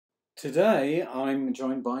Today I'm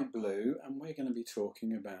joined by Blue and we're going to be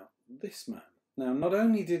talking about this man. Now, not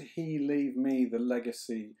only did he leave me the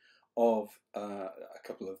legacy of a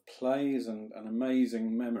couple of plays and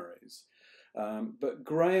amazing memories, but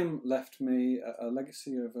Graham left me a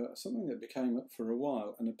legacy of something that became, for a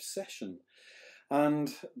while, an obsession.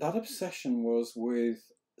 And that obsession was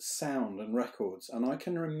with sound and records. And I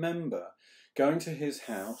can remember going to his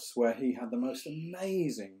house where he had the most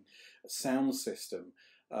amazing sound system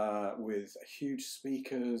with huge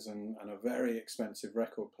speakers and a very expensive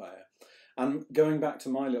record player. And going back to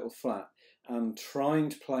my little flat and trying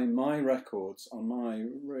to play my records on my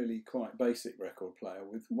really quite basic record player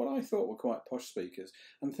with what I thought were quite posh speakers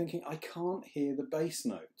and thinking, I can't hear the bass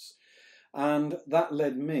notes. And that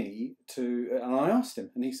led me to, and I asked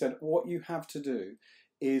him, and he said, what you have to do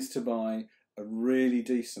is to buy a really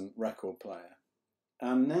decent record player.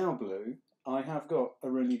 And now, Blue, I have got a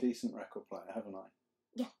really decent record player, haven't I?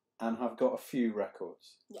 Yeah. And I've got a few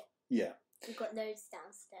records. Yeah. Yeah. You've got loads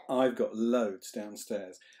downstairs. I've got loads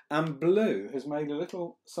downstairs. And Blue has made a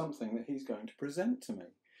little something that he's going to present to me.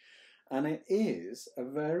 And it is a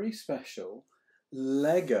very special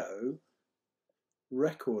Lego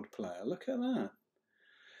record player. Look at that.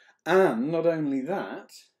 And not only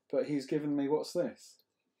that, but he's given me, what's this?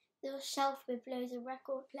 Little shelf with loads of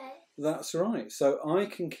record players. That's right. So I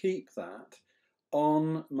can keep that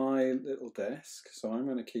on my little desk. So I'm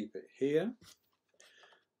going to keep it here.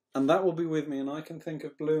 And that will be with me, and I can think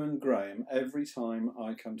of Blue and Graham every time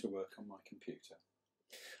I come to work on my computer.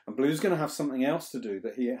 And Blue's going to have something else to do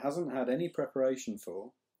that he hasn't had any preparation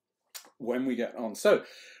for when we get on. So,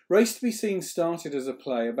 Race to be Seen started as a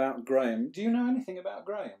play about Graham. Do you know anything about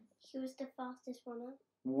Graham? He was the fastest runner.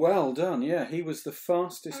 Well done, yeah. He was the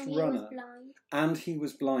fastest runner. And he was blind. And he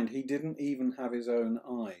was blind. He didn't even have his own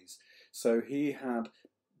eyes. So he had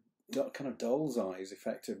kind of doll's eyes,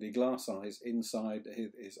 effectively, glass eyes inside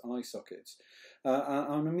his eye sockets.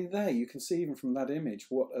 I mean, there you can see even from that image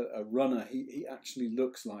what a runner, he actually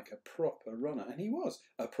looks like a proper runner, and he was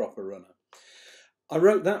a proper runner. I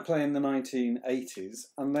wrote that play in the 1980s,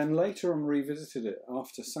 and then later on revisited it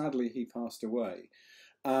after, sadly, he passed away.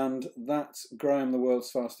 And that's Graham, the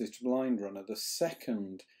World's Fastest Blind Runner, the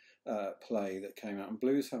second play that came out, and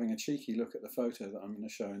Blue's having a cheeky look at the photo that I'm going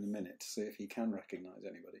to show in a minute to see if he can recognise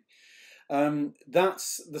anybody.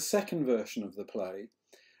 That's the second version of the play,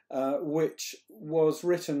 which was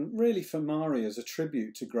written really for Mari as a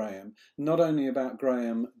tribute to Graham, not only about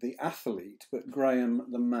Graham the athlete, but Graham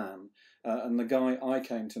the man. And the guy I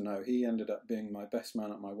came to know, he ended up being my best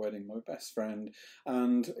man at my wedding, my best friend,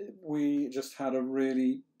 and we just had a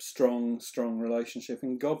really strong relationship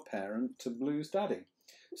and godparent to Blue's daddy.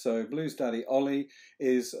 So Blue's daddy, Ollie,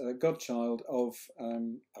 is a godchild of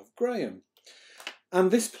Graham. And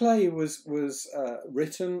this play was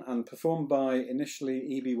written and performed by, initially,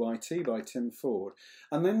 EBYT, by Tim Ford.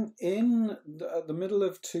 And then in the middle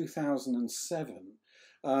of 2007,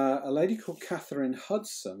 a lady called Catherine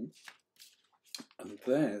Hudson, and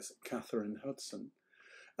there's Catherine Hudson,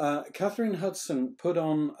 Catherine Hudson put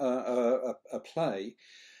on a play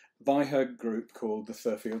by her group called the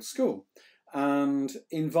Therfield School, and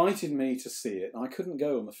invited me to see it. I couldn't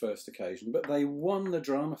go on the first occasion, but they won the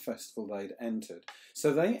drama festival they'd entered.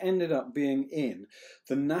 So they ended up being in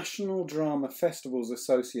the National Drama Festivals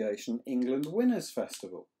Association England Winners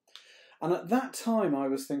Festival. And at that time I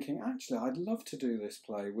was thinking, actually, I'd love to do this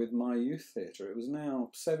play with my youth theatre. It was now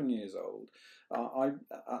 7 years old.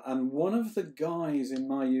 And one of the guys in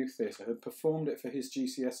my youth theatre had performed it for his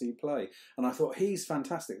GCSE play. And I thought, he's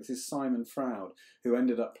fantastic. This is Simon Froud, who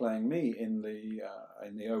ended up playing me in the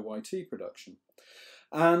OYT production.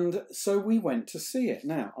 And so we went to see it.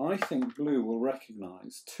 Now, I think Blue will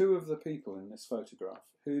recognise two of the people in this photograph.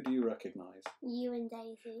 Who do you recognise? You and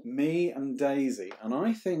Daisy. Me and Daisy. And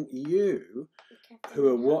I think you, who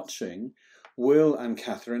are watching, Will and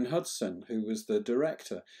Catherine Hudson, who was the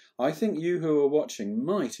director. I think you who are watching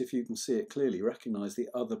might, if you can see it clearly, recognise the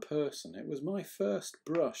other person. It was my first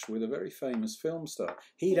brush with a very famous film star.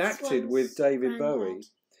 He'd acted with David Bowie.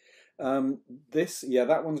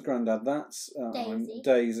 That one's Grandad. That's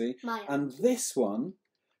Daisy. And this one,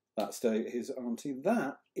 that's his auntie.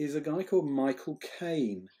 That is a guy called Michael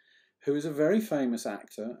Caine, who is a very famous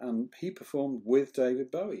actor, and he performed with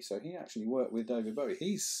David Bowie. So he actually worked with David Bowie.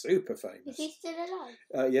 He's super famous. Is he still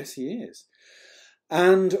alive? Yes, he is.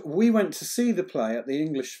 And we went to see the play at the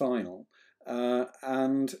English final,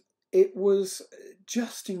 and it was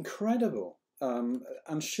just incredible. And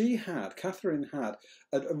Catherine had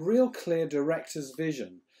a real clear director's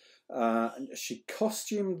vision. She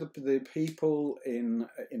costumed the people in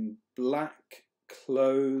black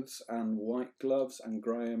clothes and white gloves, and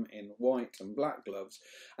Graham in white and black gloves,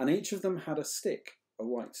 and each of them had a stick, a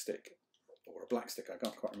white stick or a black stick, I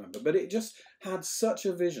can't quite remember, but it just had such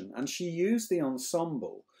a vision, and she used the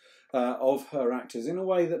ensemble of her actors in a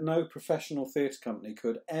way that no professional theatre company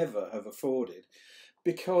could ever have afforded,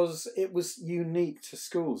 because it was unique to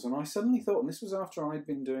schools. And I suddenly thought, and this was after I'd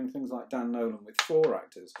been doing things like Dan Nolan with 4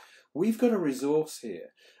 actors, we've got a resource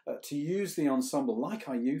here to use the ensemble like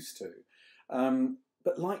I used to,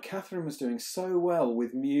 but like Catherine was doing so well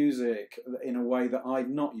with music in a way that I'd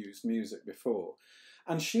not used music before.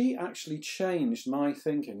 And she actually changed my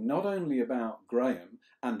thinking, not only about Graham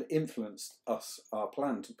and influenced our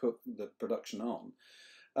plan to put the production on,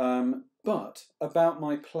 but about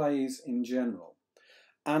my plays in general.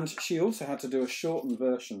 And she also had to do a shortened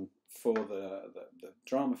version for the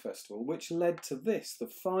drama festival, which led to this, the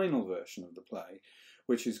final version of the play,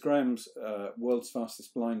 which is Graham's World's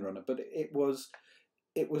Fastest Blind Runner. But it was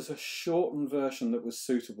a shortened version that was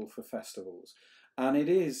suitable for festivals. And it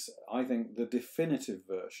is, I think, the definitive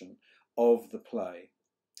version of the play.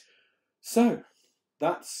 So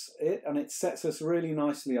that's it, and it sets us really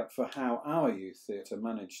nicely up for how our youth theatre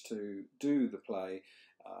managed to do the play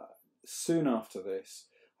soon after this.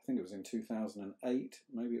 I think it was in 2008,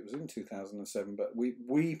 maybe it was in 2007, but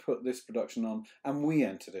we put this production on and we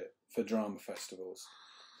entered it for drama festivals.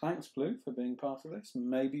 Thanks, Blue, for being part of this.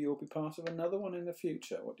 Maybe you'll be part of another one in the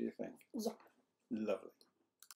future. What do you think? Yeah. Lovely.